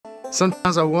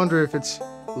Sometimes I wonder if it's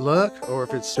luck or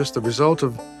if it's just the result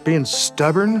of being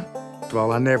stubborn.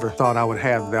 Well, I never thought I would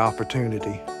have the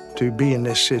opportunity to be in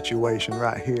this situation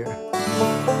right here.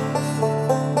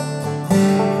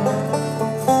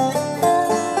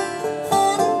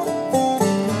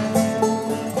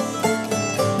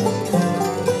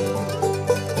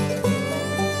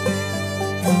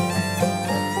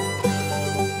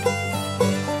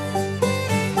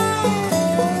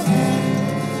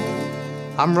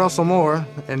 I'm Russell Moore,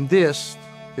 and this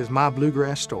is my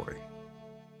Bluegrass Story.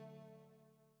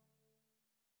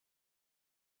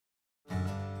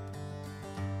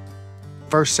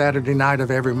 First Saturday night of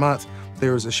every month,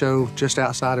 there was a show just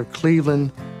outside of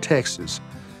Cleveland, Texas,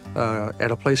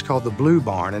 at a place called the Blue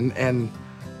Barn, and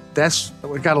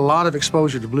we got a lot of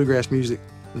exposure to bluegrass music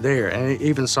there, and I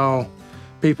even saw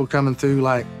people coming through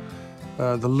like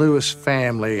the Lewis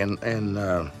family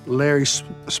and Larry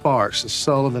Sparks, the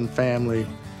Sullivan family.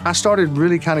 I started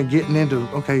really kind of getting into,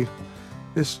 okay,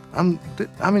 I'm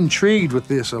intrigued with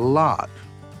this a lot.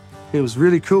 It was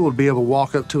really cool to be able to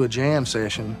walk up to a jam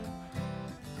session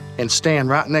and stand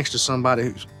right next to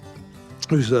somebody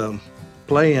who's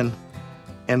playing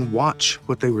and watch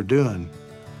what they were doing.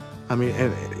 I mean,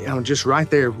 and, just right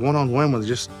there, one-on-one with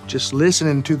just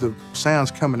listening to the sounds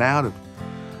coming out of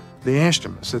the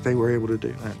instruments that they were able to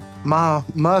do. And my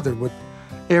mother would,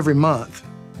 every month,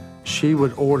 she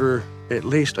would order at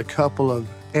least a couple of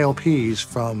LPs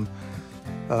from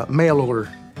mail order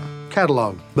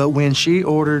catalog. But when she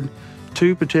ordered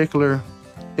 2 particular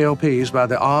LPs by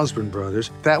the Osborne brothers,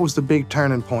 that was the big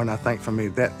turning point, I think, for me.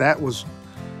 That was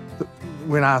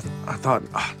when I thought,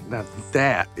 oh, now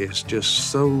that is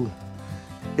just so,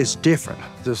 it's different.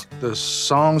 The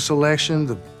song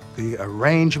selection, the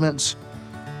arrangements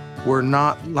were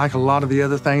not like a lot of the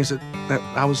other things that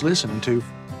I was listening to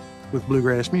with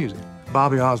bluegrass music.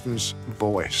 Bobby Osborne's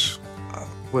voice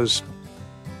was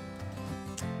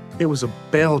a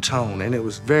bell tone, and it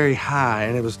was very high,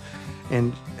 and it was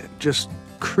just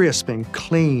crisp and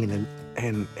clean,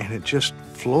 and it just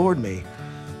floored me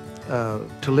to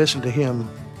listen to him.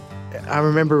 I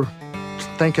remember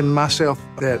thinking to myself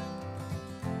that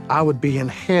I would be in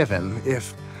heaven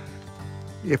if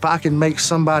I can make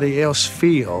somebody else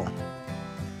feel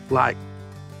like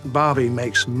Bobby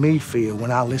makes me feel when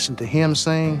I listen to him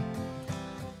sing,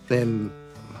 then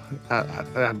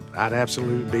I'd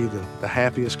absolutely be the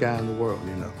happiest guy in the world,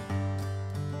 you know.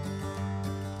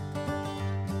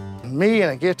 Me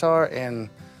and a guitar and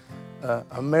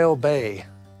a Mel Bay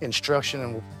instruction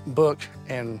and book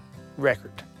and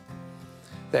record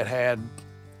that had,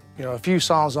 you know, a few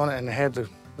songs on it, and it had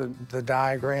the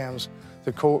diagrams,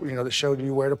 the chord, you know, that showed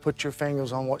you where to put your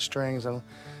fingers on what strings, and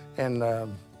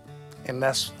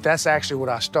that's actually what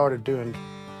I started doing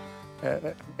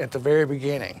at the very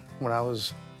beginning when I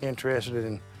was interested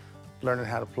in learning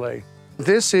how to play.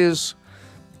 This is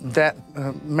that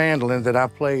mandolin that I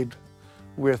played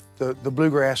with the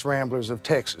Bluegrass Ramblers of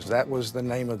Texas. That was the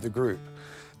name of the group.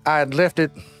 I had left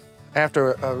it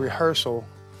after a rehearsal.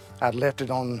 I'd left it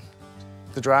on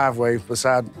the driveway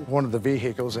beside one of the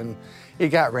vehicles, and it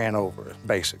got ran over,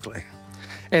 basically,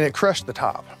 and it crushed the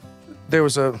top. There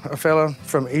was a fella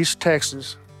from East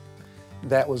Texas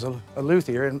that was a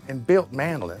luthier and built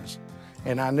mandolins,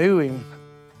 and I knew him,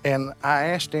 and I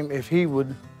asked him if he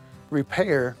would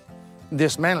repair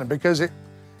this mandolin, because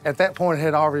at that point it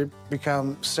had already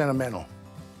become sentimental,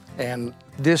 and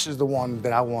this is the one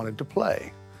that I wanted to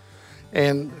play.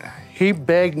 And he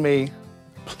begged me,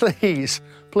 please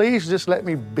just let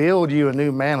me build you a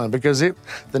new mandolin, because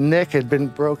the neck had been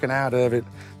broken out of it,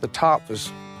 the top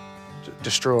was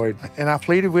destroyed. And I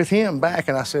pleaded with him back,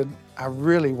 and I said, I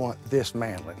really want this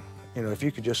mandolin. You know, if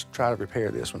you could just try to repair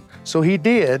this one. So he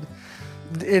did.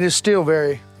 It is still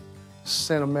very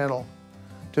sentimental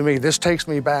to me. This takes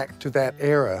me back to that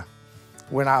era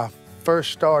when I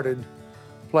first started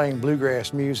playing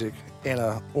bluegrass music in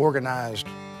an organized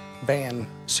band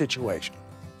situation.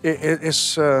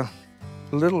 It's a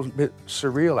little bit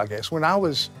surreal, I guess. When I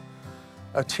was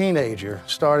a teenager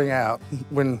starting out,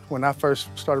 when I first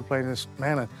started playing this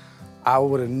mandolin, I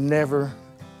would have never,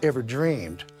 ever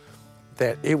dreamed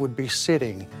that it would be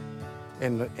sitting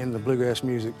in the Bluegrass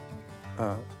Music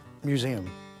Museum.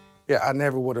 Yeah, I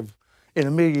never would have in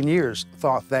a million years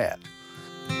thought that.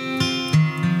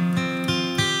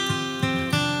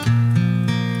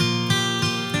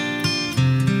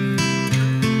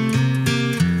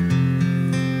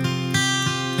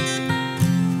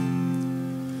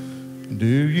 Do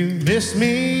you miss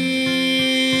me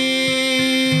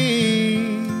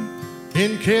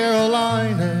in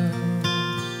Carolina?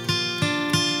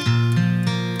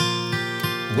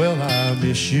 Well, I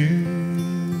miss you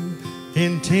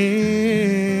in Tennessee.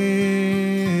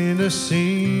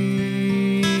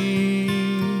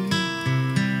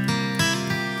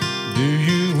 Do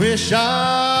you wish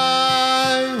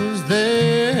I was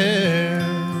there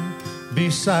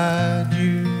beside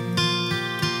you?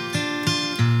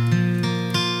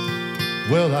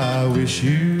 Well, I wish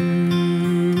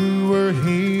you were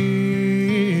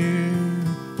here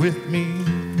with me.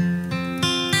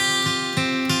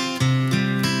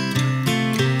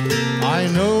 I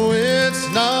know it's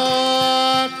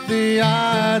not the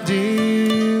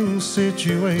ideal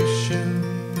situation.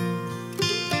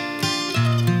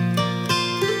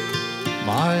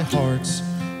 My heart's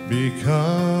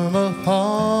become a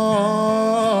part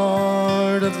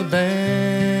of the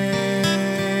band.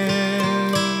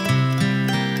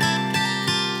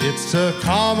 It's a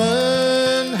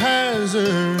common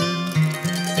hazard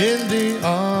in the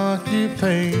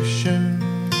occupation.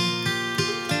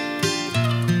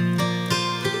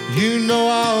 You know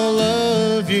I'll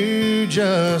love you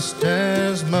just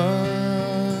as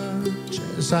much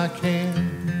as I can.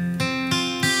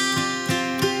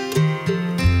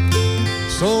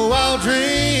 So I'll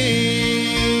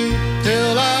dream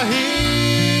till I hear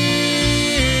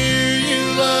you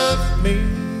love me,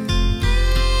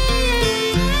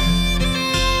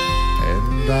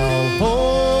 and I'll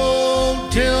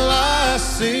hold till I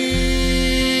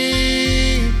see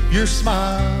your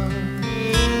smile.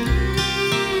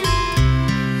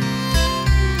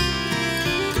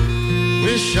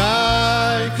 Wish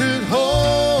I could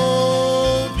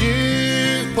hold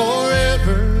you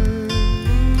forever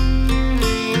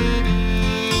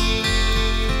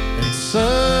and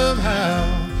somehow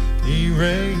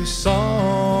erase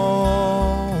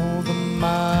all the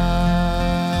miles.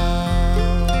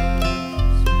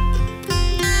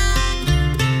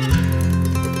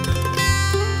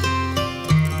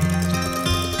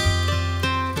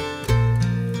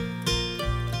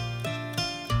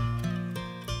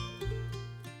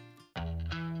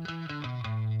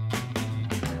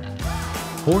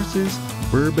 Horses,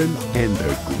 bourbon, and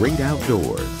the great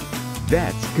outdoors.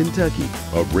 That's Kentucky.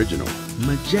 Original,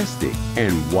 majestic,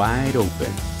 and wide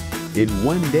open. In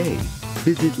one day,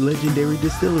 visit legendary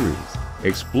distilleries,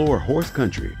 explore horse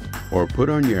country, or put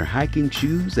on your hiking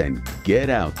shoes and get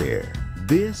out there.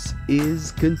 This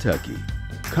is Kentucky.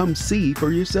 Come see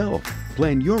for yourself.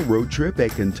 Plan your road trip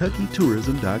at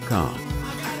KentuckyTourism.com.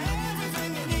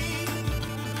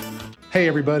 Hey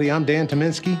everybody, I'm Dan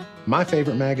Tominski. My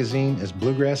favorite magazine is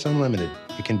Bluegrass Unlimited.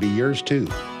 It can be yours too.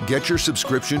 Get your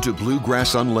subscription to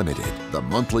Bluegrass Unlimited, the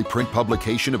monthly print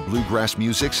publication of bluegrass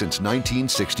music since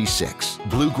 1966.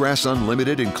 Bluegrass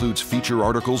Unlimited includes feature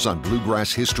articles on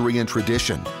bluegrass history and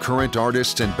tradition, current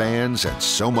artists and bands, and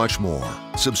so much more.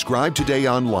 Subscribe today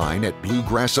online at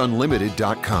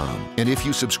bluegrassunlimited.com. And if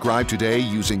you subscribe today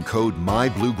using code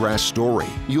MyBluegrassStory,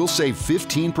 you'll save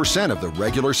 15% of the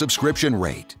regular subscription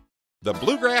rate. The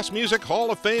Bluegrass Music Hall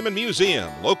of Fame and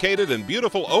Museum, located in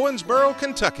beautiful Owensboro,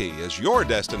 Kentucky, is your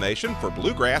destination for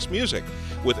bluegrass music.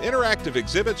 With interactive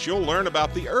exhibits, you'll learn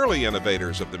about the early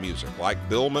innovators of the music, like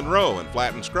Bill Monroe and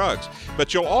Flatt & Scruggs.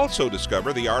 But you'll also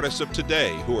discover the artists of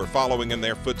today who are following in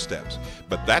their footsteps.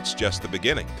 But that's just the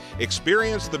beginning.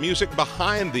 Experience the music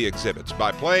behind the exhibits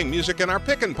by playing music in our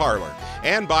pick-and parlor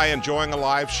and by enjoying a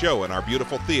live show in our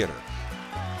beautiful theater.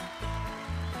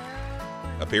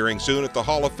 Appearing soon at the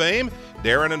Hall of Fame,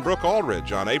 Darren and Brooke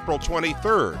Aldridge on April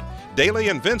 23rd, Daly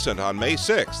and Vincent on May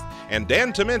 6th, and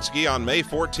Dan Tominski on May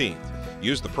 14th.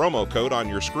 Use the promo code on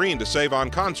your screen to save on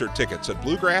concert tickets at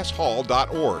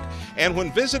bluegrasshall.org. And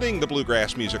when visiting the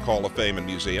Bluegrass Music Hall of Fame and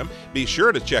Museum, be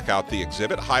sure to check out the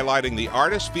exhibit highlighting the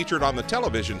artists featured on the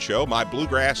television show My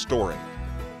Bluegrass Story.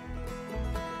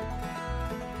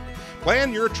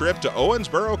 Plan your trip to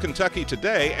Owensboro, Kentucky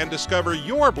today and discover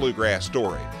your bluegrass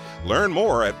story. Learn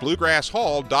more at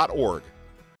bluegrasshall.org.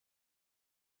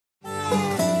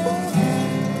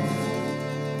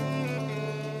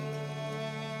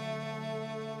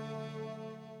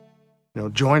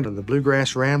 Joined the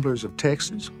Bluegrass Ramblers of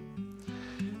Texas.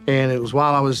 And it was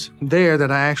while I was there that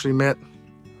I actually met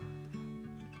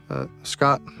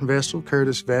Scott Vestal,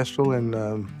 Curtis Vestal, and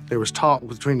there was talk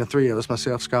between the three of us,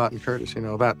 myself, Scott, and Curtis,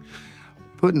 about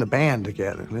putting a band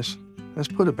together. Let's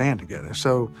put a band together.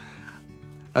 So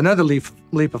another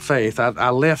leap of faith. I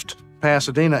left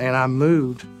Pasadena and I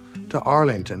moved to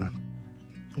Arlington.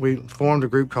 We formed a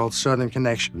group called Southern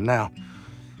Connection. Now,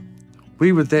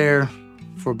 we were there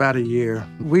for about a year.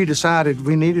 We decided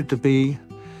we needed to be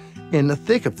in the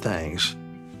thick of things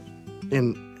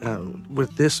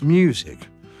with this music,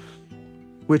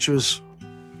 which was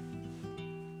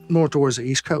more towards the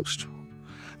East Coast.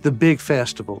 The big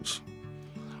festivals,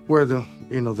 where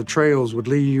the trails would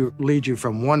lead you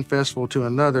from one festival to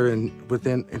another and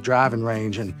within a driving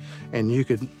range, and you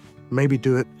could maybe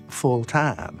do it full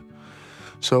time.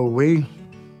 So we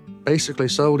basically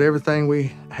sold everything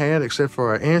we had except for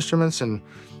our instruments and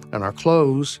our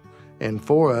clothes, and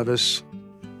 4 of us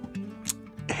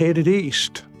headed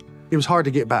east. It was hard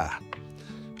to get by.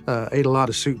 Ate a lot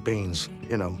of soup beans,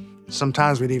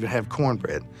 Sometimes we'd even have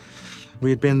cornbread. We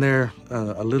had been there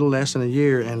a little less than a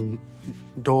year, and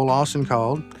Doyle Lawson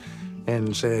called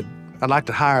and said, "I'd like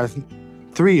to hire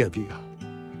 3 of you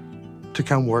to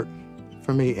come work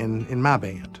for me in my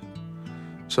band."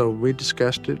 So we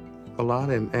discussed it a lot,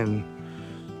 and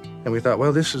we thought,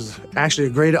 well, this is actually a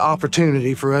great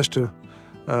opportunity for us to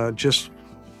just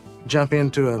jump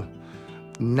into a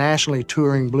nationally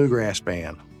touring bluegrass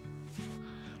band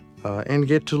and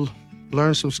get to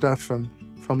learn some stuff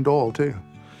from Doyle too.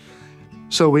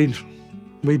 So we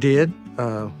did.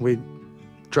 We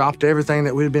dropped everything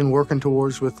that we'd been working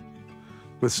towards with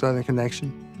Southern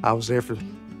Connection. I was there for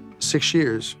 6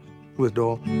 years with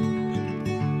Doyle.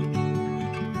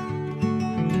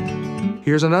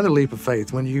 Here's another leap of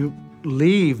faith. When you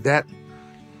leave that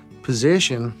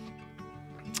position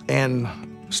and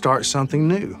start something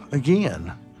new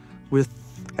again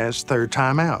as third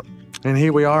time out. And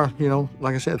here we are,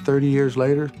 like I said, 30 years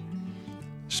later,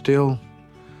 still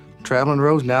traveling the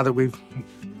roads. Now that we've,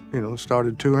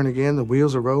 started touring again, the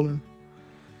wheels are rolling,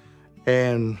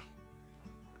 and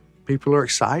people are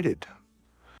excited.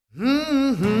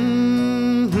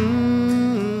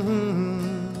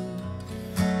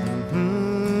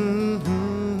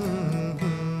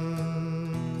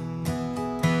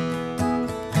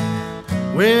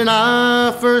 When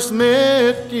I first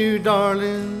met you,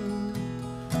 darling,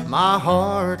 my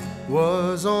heart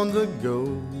was on the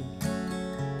go,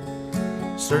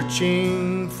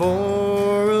 searching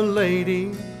for a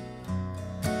lady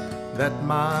that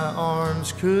my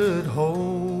arms could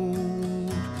hold.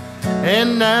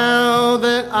 And now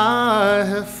that I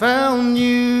have found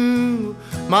you,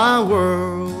 my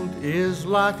world is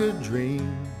like a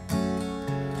dream,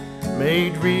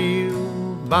 made real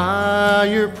by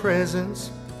your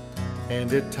presence.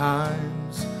 And at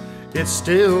times it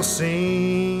still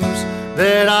seems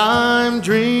that I'm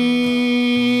dreaming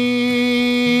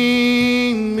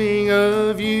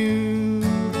of you,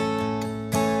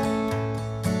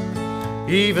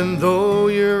 even though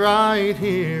you're right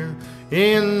here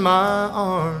in my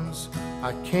arms.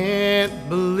 I can't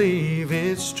believe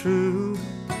it's true.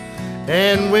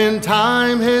 And when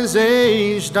time has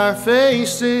aged our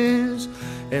faces,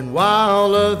 and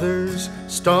while others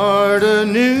start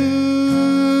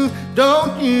anew,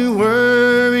 don't you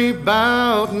worry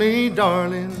about me,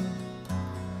 darling,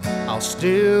 I'll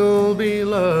still be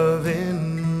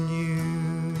loving you.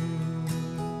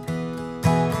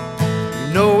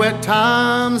 At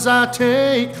times I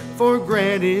take for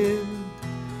granted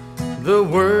the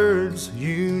words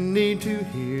you need to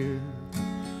hear,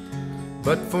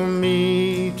 but for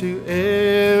me to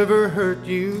ever hurt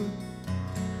you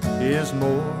is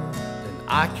more than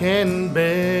I can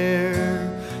bear.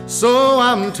 So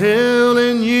I'm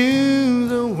telling you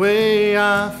the way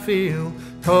I feel,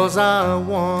 'cause I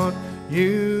want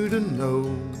you to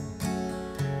know.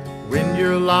 When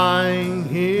you're lying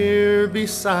here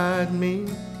beside me,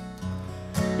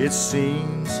 it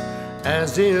seems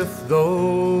as if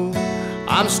though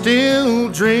I'm still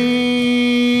dreaming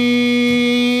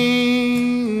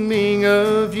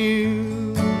of you.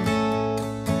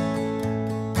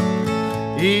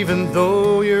 Even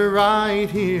though you're right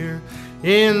here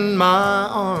in my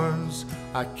arms,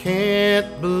 I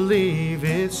can't believe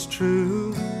it's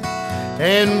true.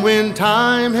 And when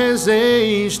time has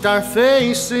aged our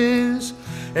faces,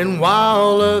 and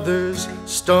while others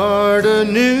start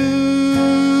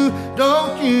anew,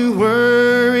 don't you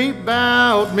worry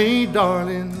about me,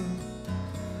 darling,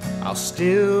 I'll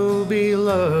still be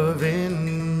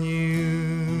loving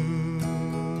you.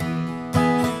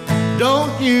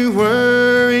 Don't you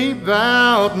worry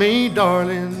about me,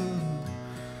 darling,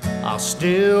 I'll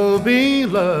still be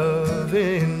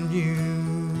loving you.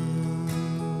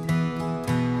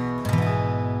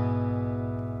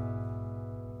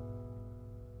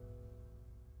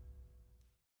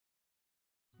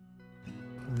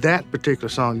 That particular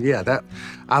song, yeah, that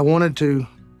I wanted to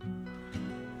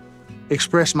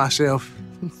express myself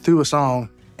through a song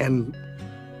and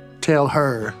tell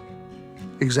her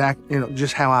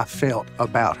just how I felt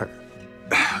about her.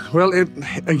 Well,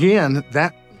 again,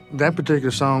 that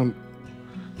particular song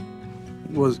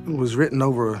was written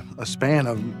over a span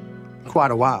of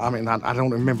quite a while. I mean, I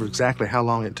don't remember exactly how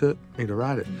long it took me to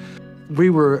write it. We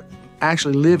were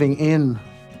actually living in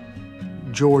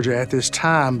Georgia at this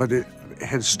time, but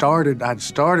I'd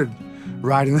started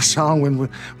writing the song when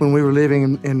we were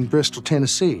living in Bristol,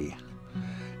 Tennessee.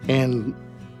 And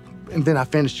then I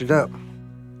finished it up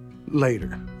later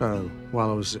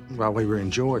while we were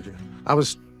in Georgia. I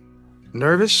was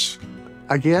nervous,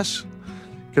 I guess,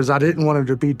 because I didn't want her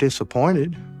to be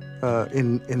disappointed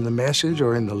in the message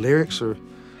or in the lyrics,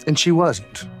 and she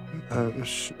wasn't.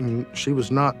 She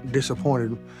was not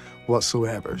disappointed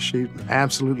whatsoever. She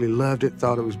absolutely loved it,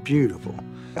 thought it was beautiful.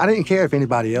 I didn't care if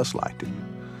anybody else liked it,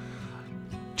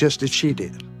 just if she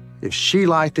did. If she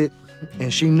liked it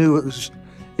and she knew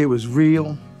it was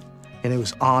real and it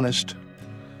was honest,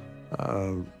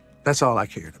 that's all I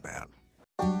cared about.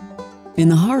 In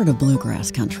the heart of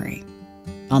bluegrass country,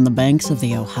 on the banks of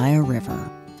the Ohio River,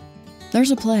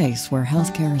 there's a place where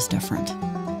healthcare is different,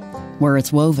 where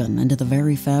it's woven into the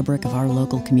very fabric of our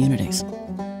local communities,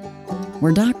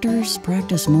 where doctors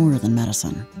practice more than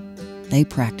medicine. They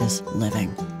practice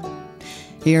living.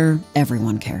 Here,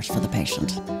 everyone cares for the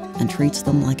patient and treats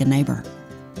them like a neighbor,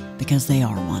 because they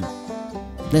are one.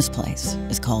 This place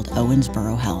is called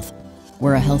Owensboro Health,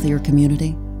 where a healthier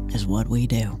community is what we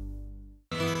do.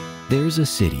 There's a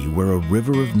city where a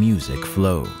river of music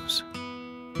flows,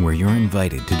 where you're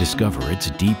invited to discover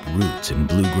its deep roots in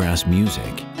bluegrass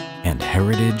music, and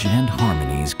heritage and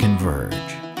harmonies converge.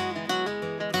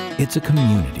 It's a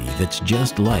community that's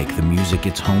just like the music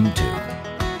it's home to,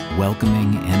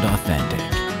 welcoming and authentic.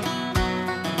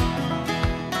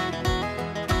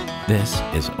 This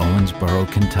is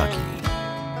Owensboro, Kentucky.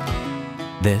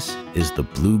 This is the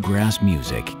bluegrass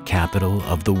music capital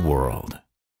of the world.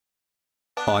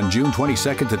 On June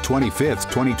 22nd to 25th,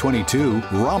 2022,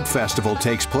 ROMP Festival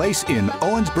takes place in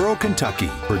Owensboro,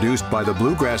 Kentucky. Produced by the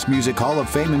Bluegrass Music Hall of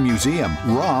Fame and Museum,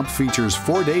 ROMP features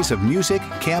 4 days of music,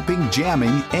 camping,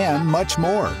 jamming, and much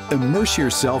more. Immerse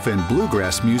yourself in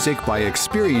bluegrass music by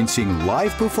experiencing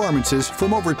live performances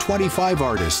from over 25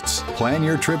 artists. Plan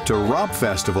your trip to ROMP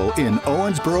Festival in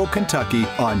Owensboro, Kentucky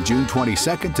on June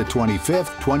 22nd to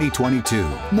 25th, 2022.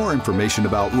 More information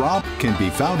about ROMP can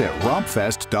be found at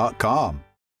rompfest.com.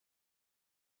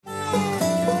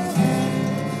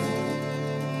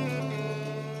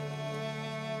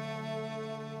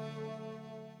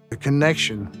 The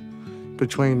connection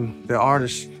between the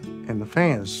artist and the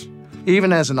fans.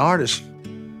 Even as an artist,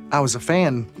 I was a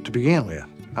fan to begin with.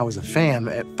 I was a fan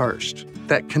at first.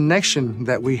 That connection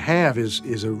that we have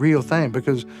is a real thing,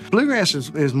 because bluegrass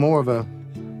is more of a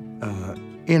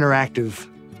interactive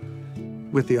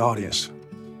with the audience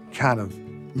kind of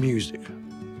music.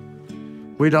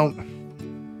 We don't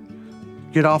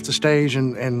get off the stage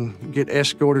and get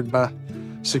escorted by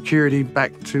security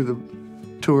back to the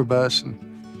tour bus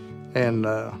and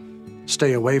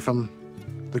stay away from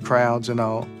the crowds and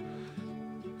all.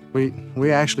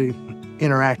 We actually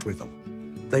interact with them.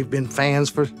 They've been fans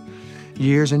for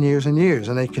years and years and years,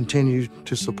 and they continue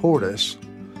to support us.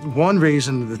 One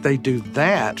reason that they do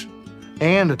that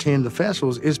and attend the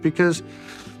festivals is because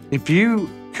if you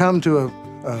come to a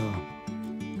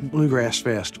bluegrass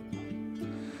festival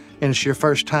and it's your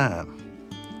first time,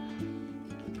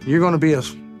 you're going to be a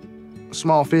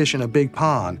small fish in a big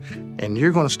pond, and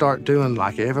you're going to start doing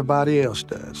like everybody else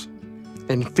does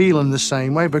and feeling the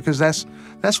same way, because that's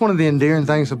one of the endearing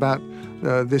things about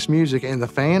this music and the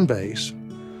fan base.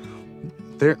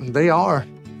 They are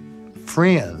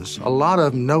friends. A lot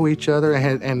of them know each other,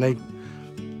 and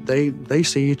they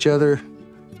see each other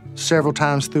several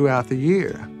times throughout the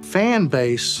year. Fan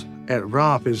base at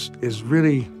ROMP is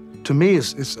really, to me,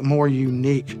 it's more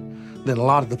unique than a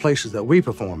lot of the places that we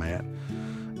perform at.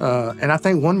 And I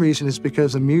think one reason is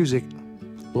because the music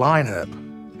lineup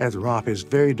at the ROMP is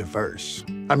very diverse.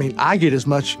 I mean, I get as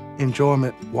much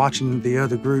enjoyment watching the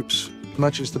other groups as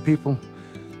much as the people,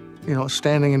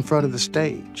 standing in front of the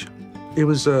stage. It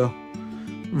was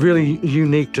really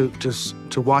unique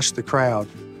to watch the crowd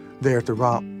there at the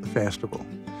ROMP Festival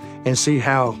and see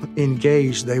how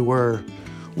engaged they were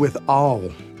with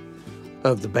all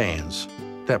of the bands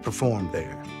that performed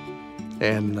there,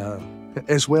 and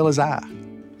as well as I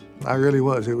really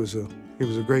was. It was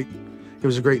a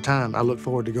great time. I look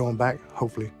forward to going back,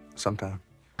 hopefully sometime.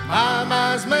 My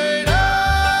mind's made up,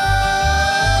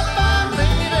 I'm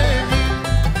leaving.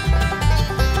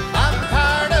 I'm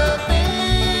tired of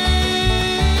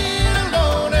being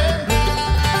alone and blue.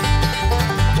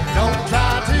 Don't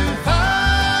try to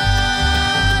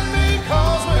find me,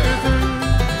 'cause we're through.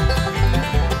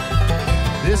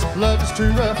 This blood's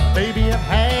too rough, baby, I've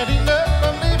had enough.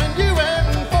 I'm leaving you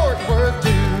and Fort Worth too.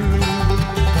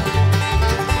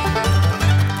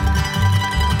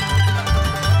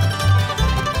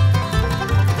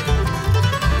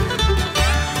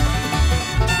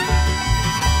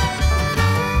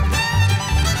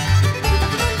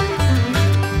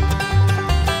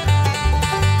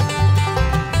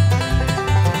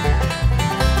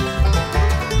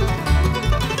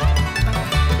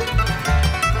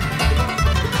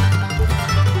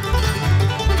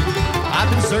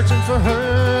 running for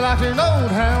her like an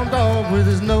old hound dog with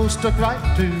his nose stuck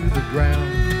right to the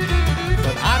ground.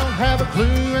 But I don't have a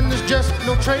clue, and there's just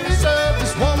no trace of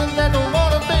this woman that don't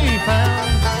want to be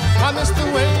found. I miss the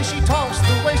way she talks,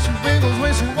 the way she wiggles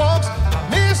when she walks. I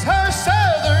miss her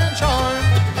southern charm.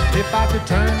 If I could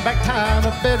turn back time,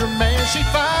 a better man she'd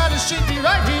find, and she'd be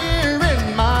right here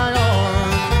in my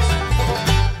arms.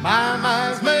 My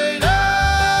mind's made up,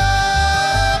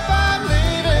 I'm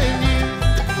leaving you.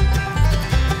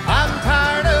 I'm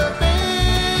tired of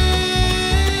being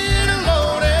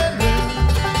alone and blue.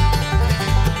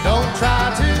 Don't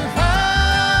try to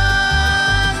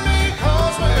find me,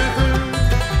 'cause we're through.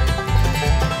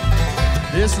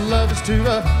 This love is too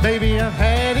rough, baby, I've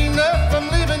had enough. I'm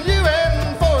leaving you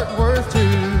in Fort Worth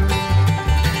too.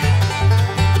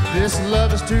 This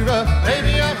love is too rough,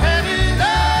 baby, I've had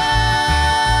enough.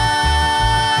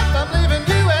 I'm leaving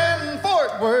you in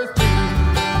Fort Worth too.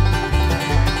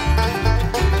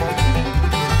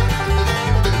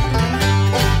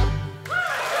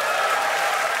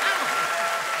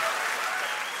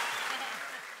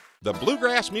 The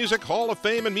Bluegrass Music Hall of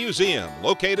Fame and Museum,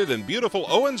 located in beautiful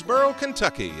Owensboro,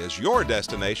 Kentucky, is your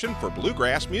destination for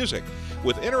bluegrass music.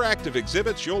 With interactive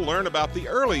exhibits, you'll learn about the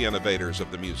early innovators of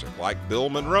the music, like Bill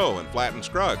Monroe and Flatt &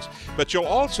 Scruggs, but you'll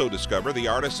also discover the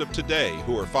artists of today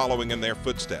who are following in their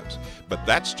footsteps. But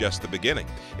that's just the beginning.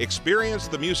 Experience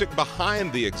the music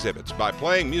behind the exhibits by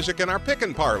playing music in our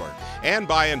pick-and parlor and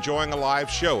by enjoying a live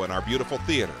show in our beautiful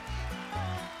theater.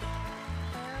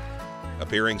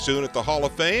 Appearing soon at the Hall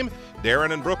of Fame,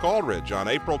 Darren and Brooke Aldridge on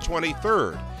April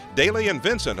 23rd, Daly and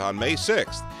Vincent on May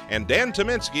 6th, and Dan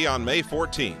Tominski on May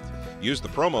 14th. Use the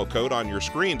promo code on your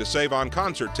screen to save on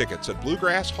concert tickets at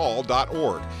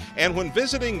bluegrasshall.org. And when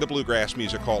visiting the Bluegrass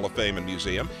Music Hall of Fame and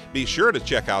Museum, be sure to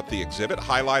check out the exhibit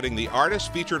highlighting the artists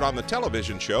featured on the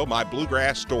television show My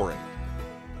Bluegrass Story.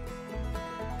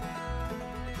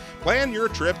 Plan your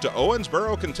trip to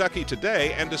Owensboro, Kentucky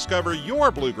today and discover your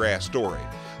bluegrass story.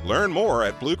 Learn more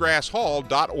at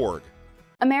bluegrasshall.org.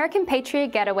 American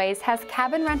Patriot Getaways has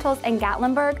cabin rentals in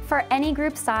Gatlinburg for any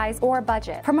group size or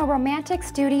budget. From a romantic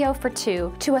studio for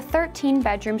two to a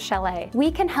 13-bedroom chalet, we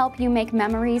can help you make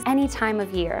memories any time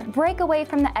of year. Break away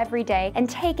from the everyday and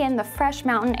take in the fresh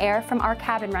mountain air from our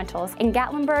cabin rentals in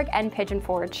Gatlinburg and Pigeon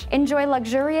Forge. Enjoy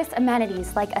luxurious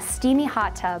amenities like a steamy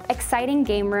hot tub, exciting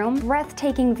game room,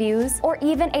 breathtaking views, or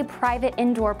even a private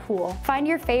indoor pool. Find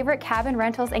your favorite cabin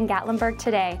rentals in Gatlinburg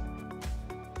today.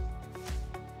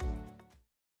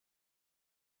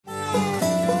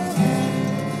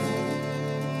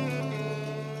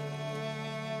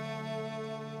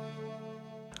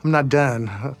 I'm not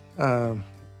done.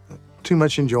 Too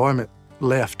much enjoyment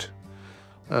left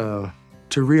to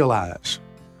realize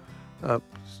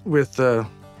with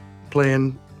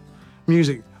playing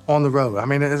music on the road. I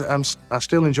mean, I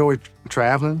still enjoy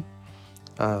traveling.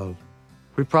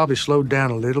 We probably slowed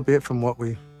down a little bit from what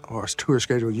our tour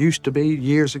schedule used to be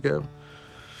years ago.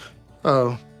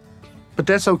 But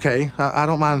that's okay. I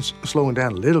don't mind slowing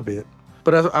down a little bit.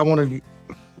 But I want to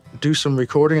do some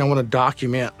recording. I want to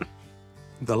document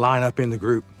the lineup in the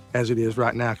group as it is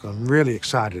right now, because I'm really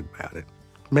excited about it.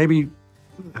 Maybe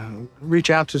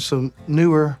reach out to some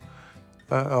newer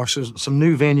or some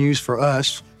new venues for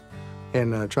us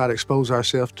and try to expose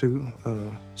ourselves to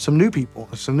some new people,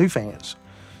 some new fans,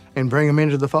 and bring them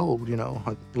into the fold, you know.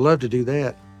 I'd love to do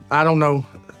that. I don't know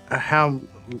how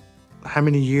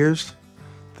many years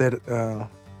that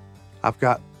I've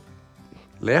got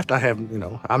left.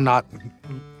 I'm not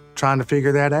trying to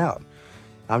figure that out.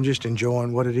 I'm just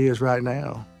enjoying what it is right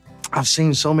now. I've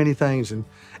seen so many things and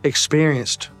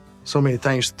experienced so many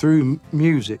things through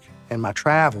music and my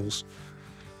travels.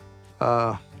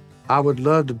 I would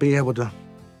love to be able to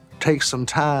take some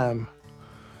time,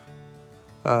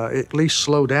 at least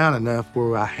slow down enough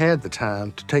where I had the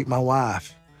time to take my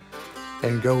wife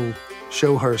and go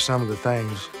show her some of the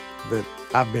things that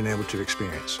I've been able to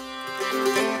experience.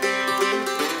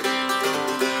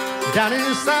 Down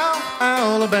in South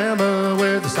Alabama,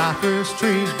 where the cypress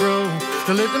trees grow,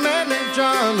 there lived a man named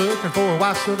John looking for a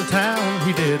wife, so to town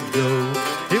he did go.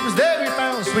 It was there he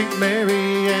found sweet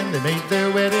Mary, and they made their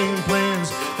wedding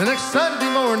plans. The next Sunday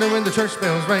morning when the church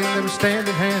bells rang, they were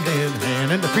standing hand in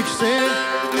hand, and the preacher said,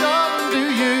 "John,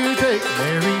 do you take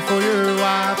Mary for your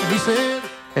wife?" And he said,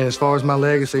 and as far as my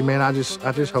legacy, man, I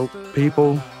just hope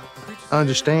people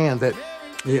understand that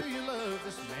it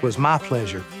was my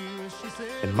pleasure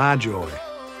and my joy.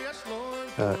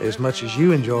 As much as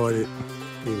you enjoyed it,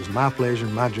 it was my pleasure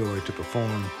and my joy to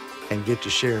perform and get to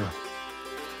share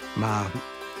my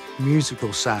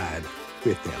musical side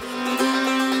with them.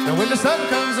 Now when the sun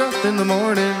comes up in the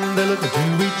morning, they look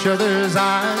into each other's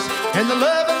eyes, and the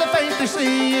love and the faith they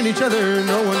see in each other,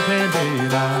 no one can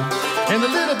deny. And the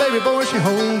little baby boy she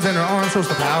holds in her arms shows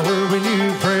the power when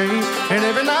you pray. And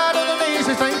every night on their knees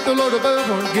they thank the Lord above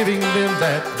for giving them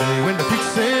that day. When the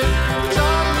preacher said,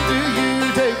 "John, do you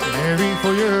take Mary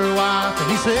for your wife?" And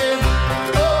he said,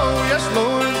 "Oh, yes,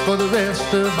 Lord, for the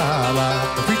rest of my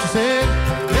life." The preacher said,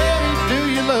 "Mary, do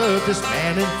you love this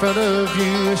man in front of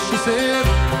you?" And she said,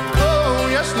 "Oh,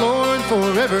 yes, Lord,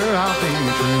 forever I'll be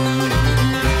true."